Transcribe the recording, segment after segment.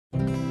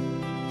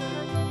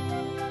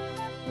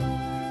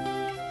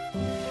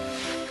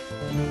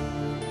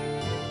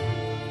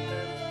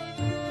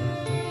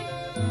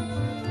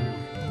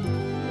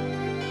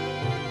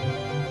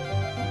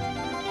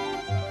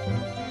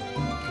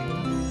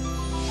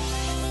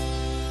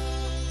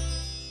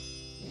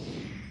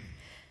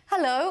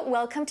Hello,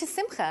 welcome to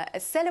Simcha, a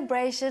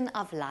celebration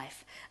of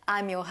life.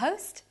 I'm your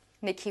host,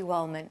 Nikki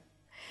Wallman.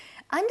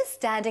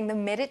 Understanding the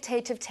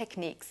meditative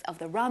techniques of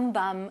the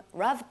Rambam,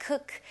 Rav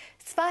Kook,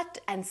 Tzfat,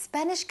 and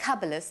Spanish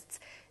Kabbalists,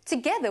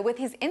 together with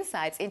his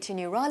insights into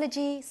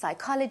neurology,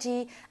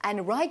 psychology,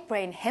 and right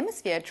brain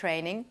hemisphere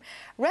training,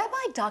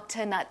 Rabbi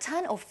Dr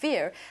Nathan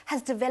Ophir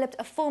has developed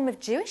a form of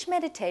Jewish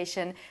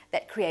meditation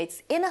that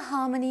creates inner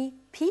harmony,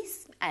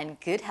 peace, and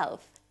good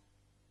health.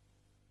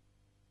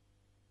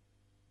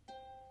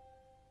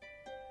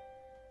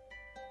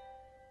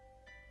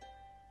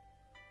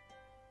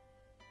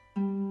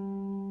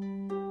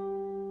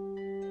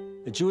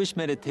 A Jewish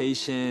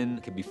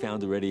meditation can be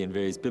found already in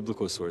various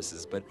biblical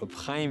sources, but Reb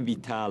Chaim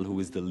Vital, who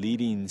is the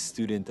leading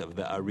student of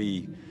the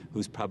Ari,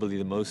 who's probably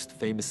the most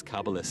famous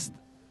Kabbalist,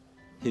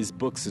 his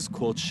books is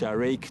called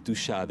Sharei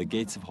Kedusha, the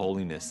Gates of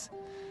Holiness.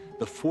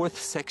 The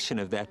fourth section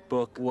of that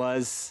book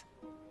was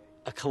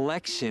a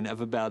collection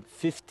of about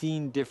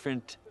 15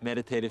 different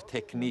meditative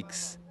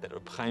techniques that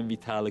Reb Chaim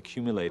Vital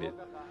accumulated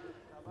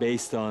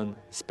based on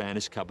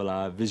Spanish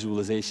Kabbalah,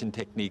 visualization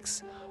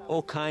techniques,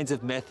 all kinds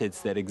of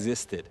methods that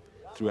existed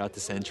throughout the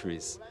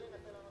centuries.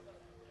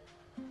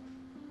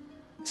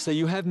 So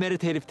you have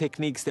meditative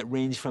techniques that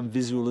range from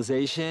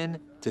visualization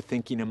to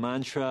thinking a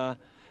mantra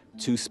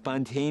to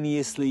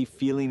spontaneously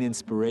feeling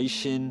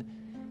inspiration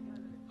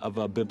of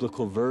a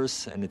biblical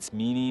verse and its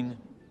meaning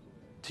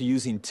to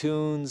using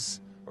tunes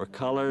or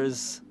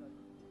colors.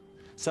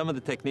 Some of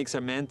the techniques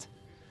are meant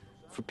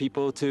for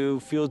people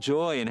to feel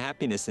joy and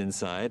happiness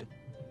inside,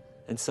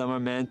 and some are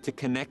meant to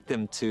connect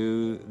them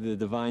to the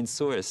divine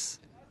source.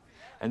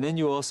 And then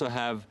you also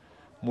have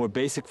more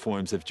basic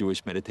forms of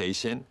Jewish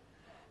meditation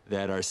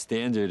that are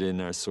standard in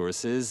our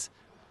sources,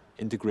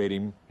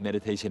 integrating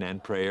meditation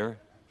and prayer,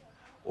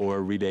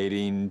 or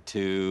relating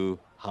to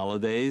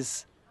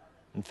holidays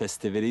and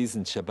festivities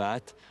and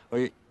Shabbat,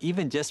 or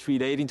even just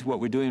relating to what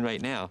we're doing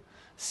right now,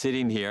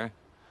 sitting here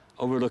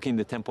overlooking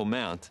the Temple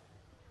Mount.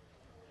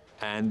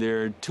 And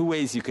there are two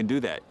ways you can do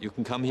that. You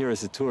can come here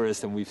as a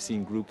tourist, and we've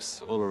seen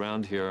groups all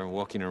around here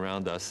walking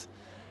around us,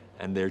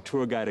 and their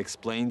tour guide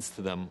explains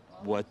to them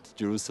what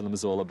Jerusalem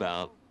is all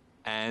about.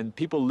 And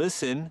people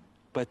listen,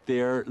 but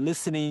they're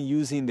listening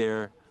using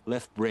their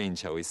left brain,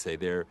 shall we say.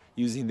 They're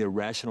using their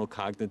rational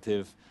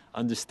cognitive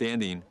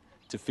understanding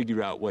to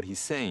figure out what he's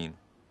saying.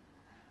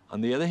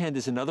 On the other hand,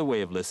 there's another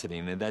way of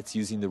listening, and that's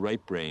using the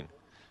right brain.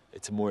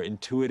 It's a more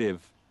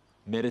intuitive,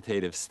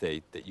 meditative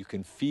state that you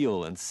can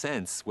feel and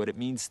sense what it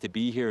means to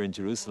be here in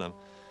Jerusalem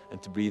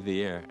and to breathe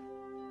the air.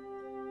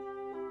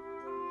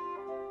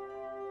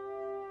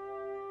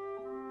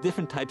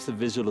 Different types of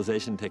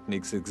visualization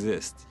techniques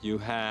exist. You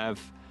have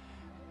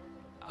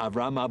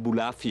Avram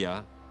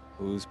Abulafia,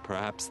 who's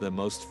perhaps the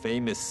most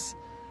famous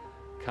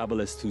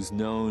Kabbalist who's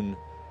known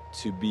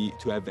to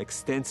have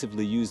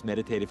extensively used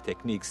meditative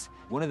techniques.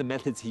 One of the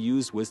methods he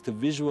used was to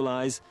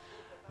visualize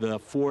the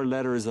four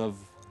letters of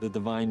the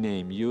divine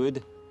name,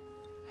 Yud,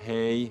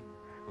 Hey,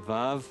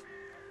 Vav,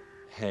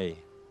 Hey.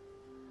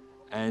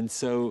 And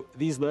so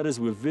these letters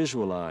were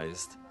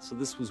visualized. So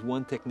this was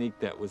one technique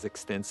that was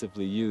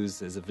extensively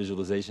used as a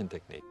visualization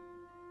technique.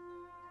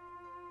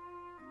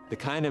 The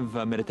kind of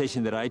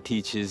meditation that I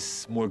teach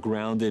is more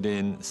grounded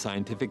in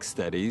scientific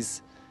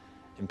studies,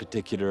 in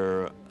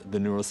particular the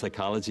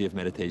neuropsychology of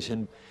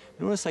meditation.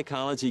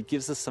 Neuropsychology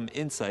gives us some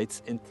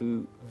insights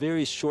into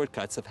various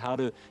shortcuts of how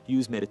to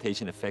use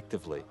meditation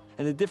effectively.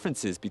 And the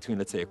differences between,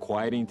 let's say, a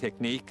quieting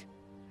technique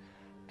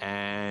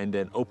and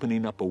an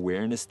opening up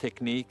awareness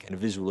technique and a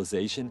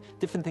visualization,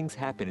 different things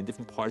happen in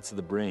different parts of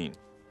the brain.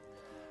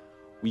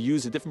 We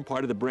use a different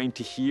part of the brain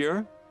to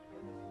hear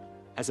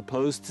as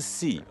opposed to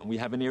see. And we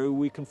have an area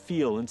we can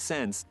feel and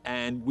sense,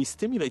 and we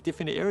stimulate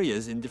different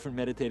areas in different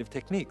meditative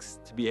techniques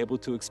to be able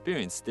to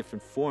experience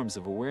different forms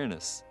of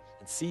awareness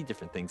and see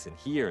different things and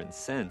hear and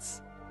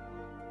sense.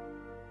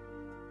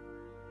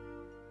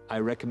 I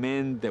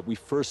recommend that we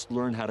first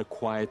learn how to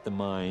quiet the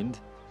mind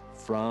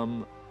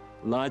from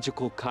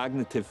logical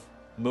cognitive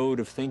mode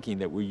of thinking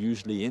that we're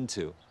usually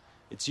into.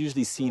 It's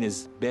usually seen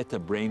as beta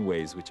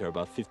brainwaves, which are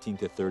about 15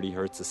 to 30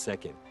 hertz a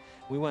second.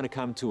 We want to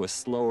come to a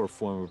slower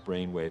form of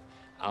brainwave,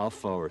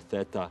 alpha or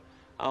theta.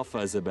 Alpha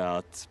is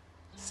about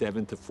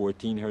 7 to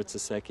 14 hertz a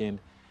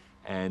second,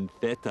 and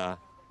theta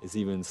is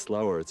even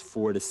slower. It's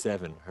 4 to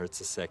 7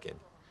 hertz a second.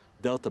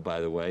 Delta,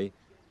 by the way,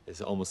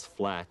 is almost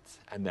flat,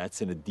 and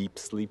that's in a deep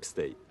sleep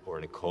state or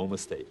in a coma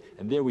state.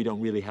 And there we don't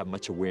really have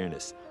much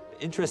awareness.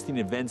 Interesting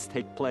events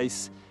take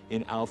place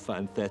in alpha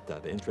and theta,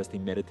 the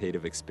interesting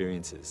meditative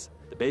experiences.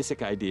 The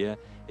basic idea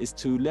is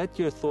to let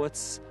your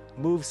thoughts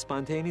move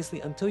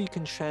spontaneously until you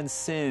can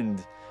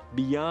transcend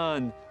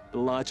beyond the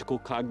logical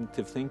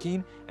cognitive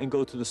thinking and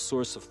go to the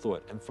source of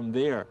thought, and from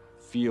there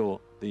feel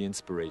the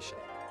inspiration.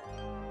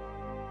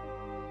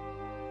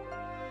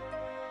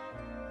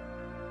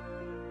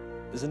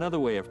 There's another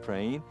way of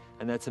praying,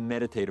 and that's a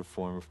meditative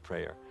form of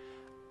prayer.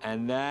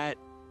 And that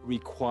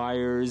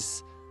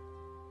requires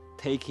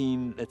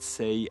taking, let's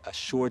say, a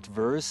short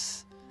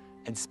verse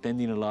and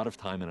spending a lot of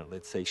time on it.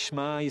 Let's say,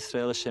 Shema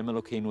Yisrael Hashem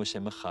Elokeinu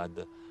Hashem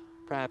Echad.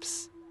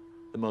 Perhaps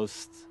the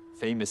most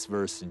famous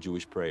verse in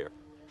Jewish prayer.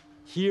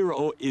 Hear,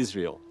 O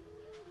Israel,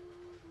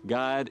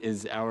 God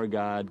is our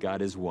God,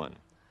 God is one.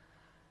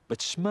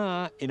 But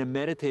Shema, in a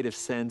meditative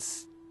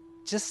sense,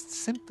 just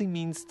simply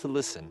means to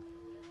listen,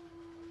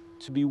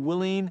 to be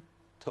willing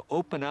to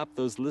open up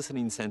those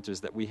listening centers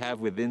that we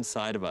have within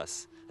inside of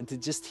us and to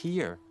just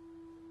hear.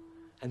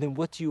 And then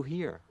what do you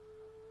hear?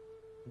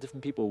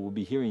 Different people will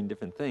be hearing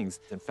different things.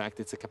 In fact,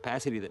 it's a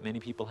capacity that many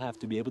people have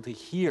to be able to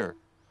hear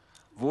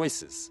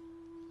voices,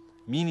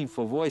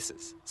 meaningful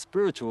voices,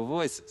 spiritual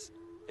voices.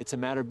 It's a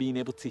matter of being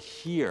able to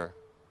hear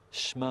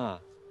Shema,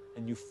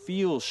 and you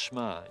feel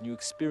Shema, and you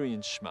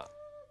experience Shema.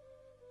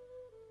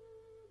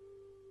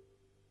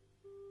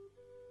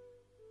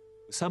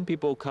 Some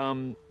people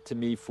come to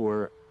me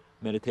for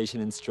meditation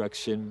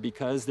instruction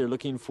because they're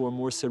looking for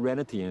more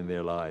serenity in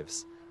their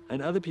lives.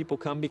 And other people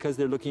come because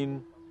they're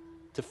looking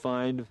to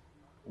find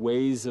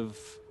ways of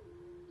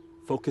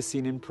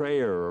focusing in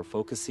prayer or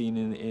focusing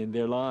in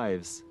their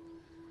lives.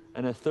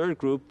 And a third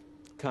group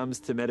comes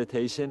to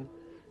meditation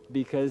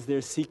because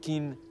they're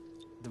seeking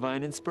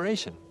divine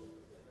inspiration,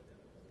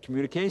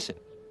 communication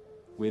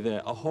with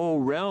a whole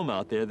realm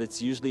out there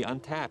that's usually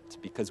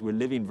untapped because we're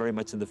living very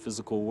much in the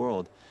physical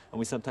world. And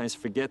we sometimes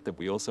forget that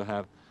we also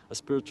have a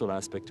spiritual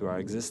aspect to our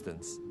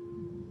existence.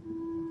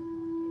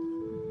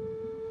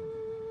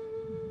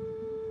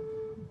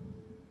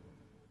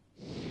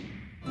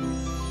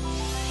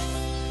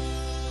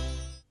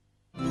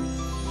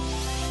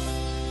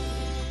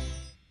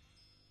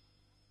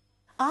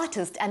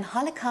 Artist and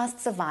Holocaust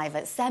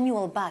survivor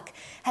Samuel Buck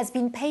has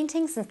been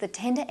painting since the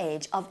tender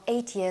age of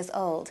 8 years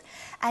old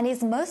and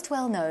is most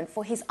well known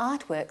for his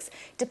artworks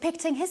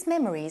depicting his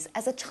memories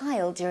as a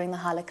child during the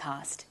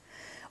Holocaust.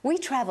 We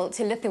travelled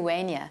to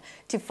Lithuania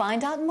to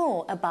find out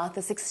more about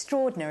this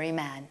extraordinary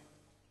man.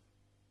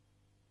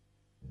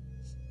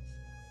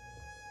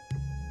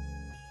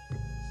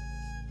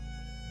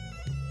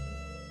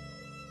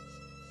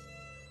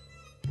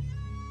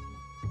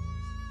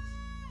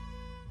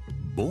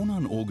 Born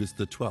on August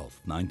the 12th,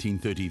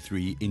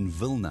 1933 in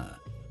Vilna,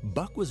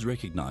 Buck was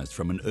recognized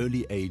from an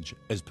early age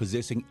as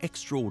possessing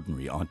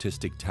extraordinary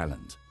artistic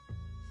talent.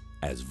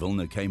 As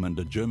Vilna came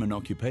under German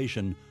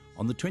occupation,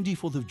 on the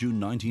 24th of June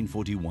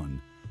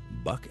 1941,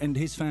 Buck and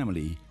his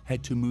family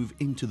had to move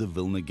into the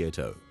Vilna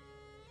ghetto.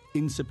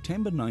 In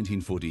September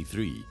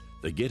 1943,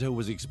 the ghetto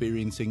was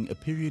experiencing a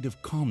period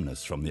of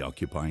calmness from the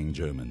occupying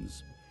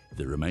Germans.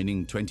 The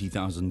remaining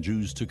 20,000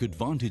 Jews took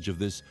advantage of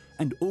this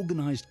and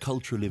organized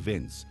cultural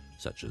events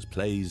such as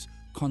plays,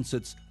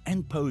 concerts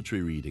and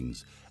poetry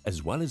readings,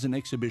 as well as an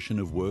exhibition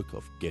of work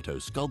of ghetto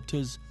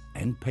sculptors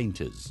and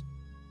painters.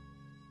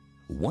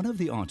 One of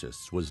the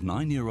artists was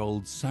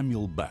 9-year-old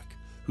Samuel Buck,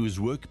 whose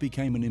work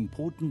became an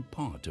important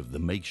part of the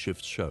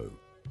makeshift show.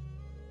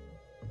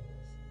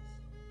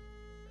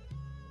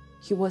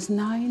 He was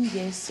 9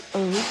 years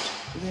old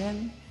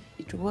when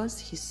it was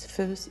his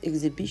first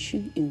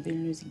exhibition in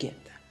Vilnius ghetto.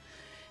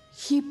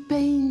 He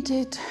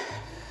painted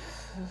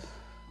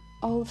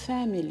our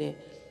family.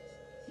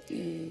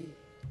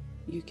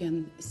 You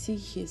can see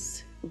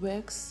his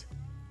works,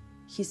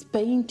 his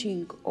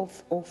painting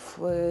of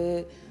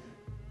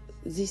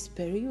this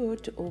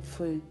period of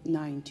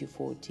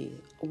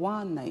 1941,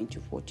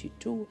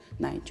 1942,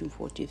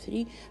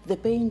 1943. The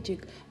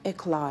painting, a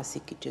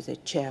classic, it is a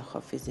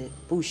Chekhov, is a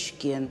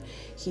Pushkin.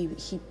 He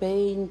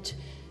painted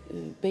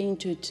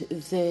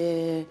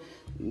the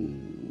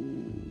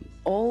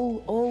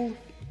all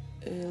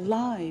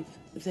life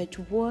that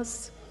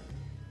was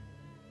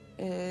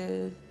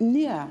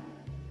near.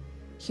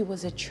 He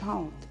was a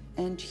child,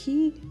 and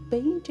he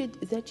painted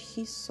that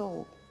he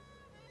saw.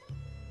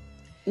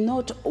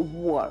 Not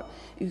war.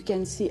 You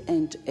can see,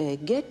 and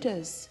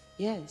ghettos,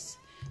 yes,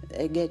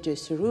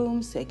 ghettos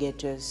rooms,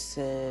 ghettos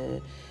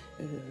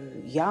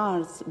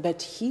yards,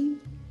 but he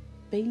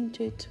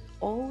painted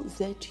all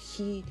that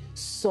he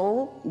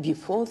saw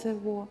before the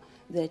war,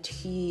 that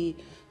he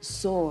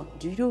saw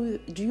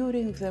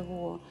during the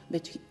war,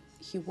 but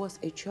he was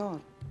a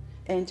child.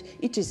 And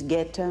it is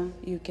ghetto,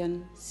 you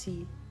can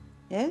see,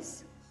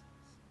 yes?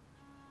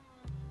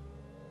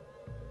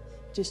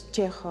 It is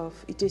Chekhov,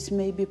 it is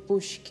maybe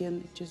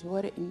Pushkin, it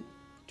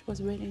was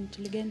very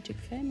intelligent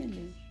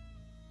family.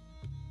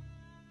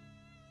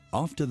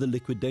 After the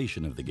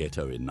liquidation of the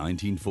ghetto in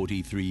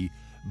 1943,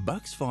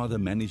 Buck's father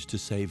managed to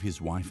save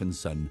his wife and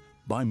son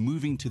by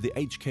moving to the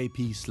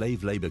HKP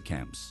slave labor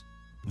camps.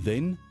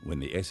 Then, when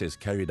the SS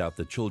carried out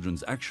the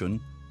children's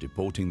action,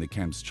 deporting the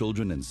camp's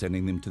children and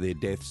sending them to their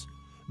deaths,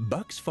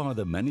 Buck's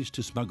father managed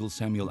to smuggle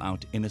Samuel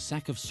out in a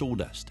sack of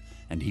sawdust,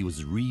 and he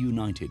was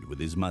reunited with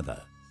his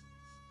mother.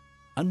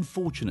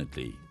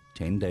 Unfortunately,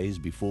 10 days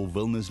before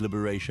Vilna's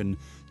liberation,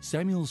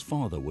 Samuel's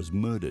father was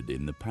murdered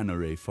in the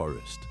Panare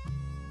forest.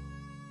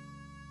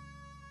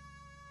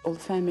 All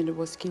family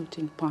was killed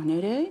in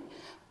Panare,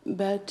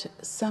 but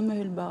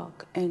Samuel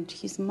Buck and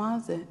his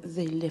mother,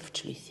 they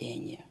left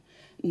Lithuania.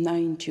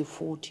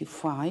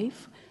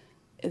 1945,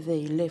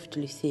 they left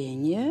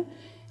Lithuania.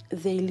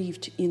 They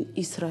lived in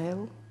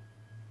Israel,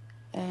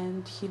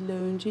 and he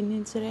learned in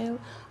Israel.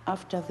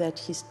 After that,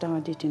 he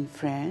studied in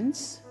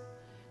France,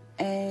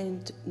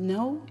 and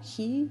now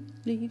he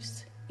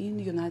lives in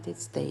the United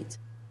States.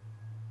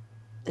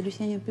 The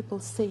Lithuanian people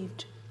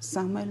saved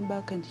Samuel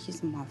Bach and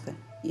his mother,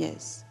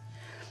 yes.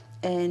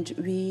 And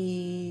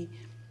we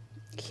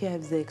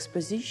have the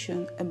exposition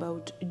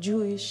about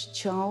Jewish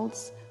child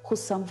who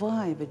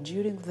survived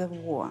during the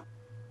war.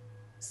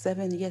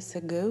 7 years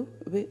ago,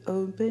 we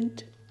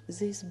opened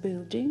this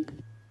building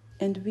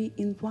and we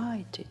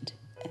invited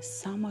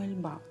Samuel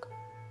Bach.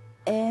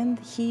 And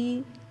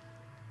he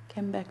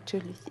came back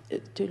to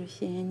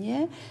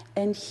Lithuania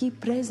and he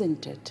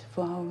presented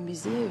for our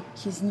museum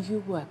his new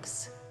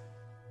works.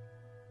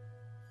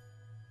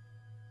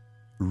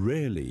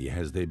 Rarely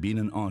has there been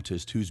an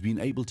artist who's been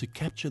able to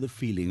capture the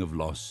feeling of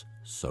loss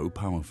so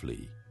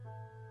powerfully.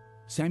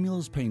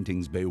 Samuel's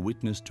paintings bear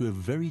witness to a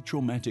very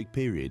traumatic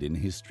period in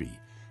history,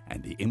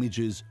 and the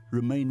images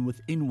remain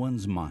within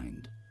one's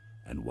mind,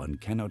 and one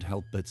cannot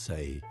help but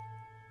say,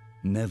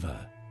 never,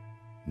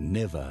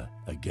 never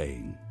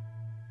again.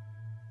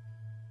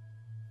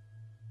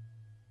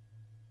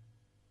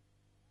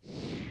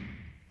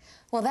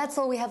 Well, that's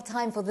all we have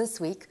time for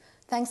this week.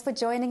 Thanks for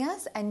joining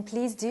us, and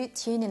please do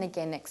tune in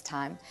again next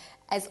time.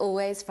 As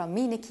always, from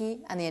me, Nikki,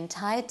 and the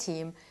entire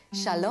team,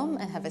 shalom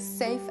and have a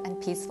safe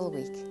and peaceful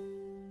week.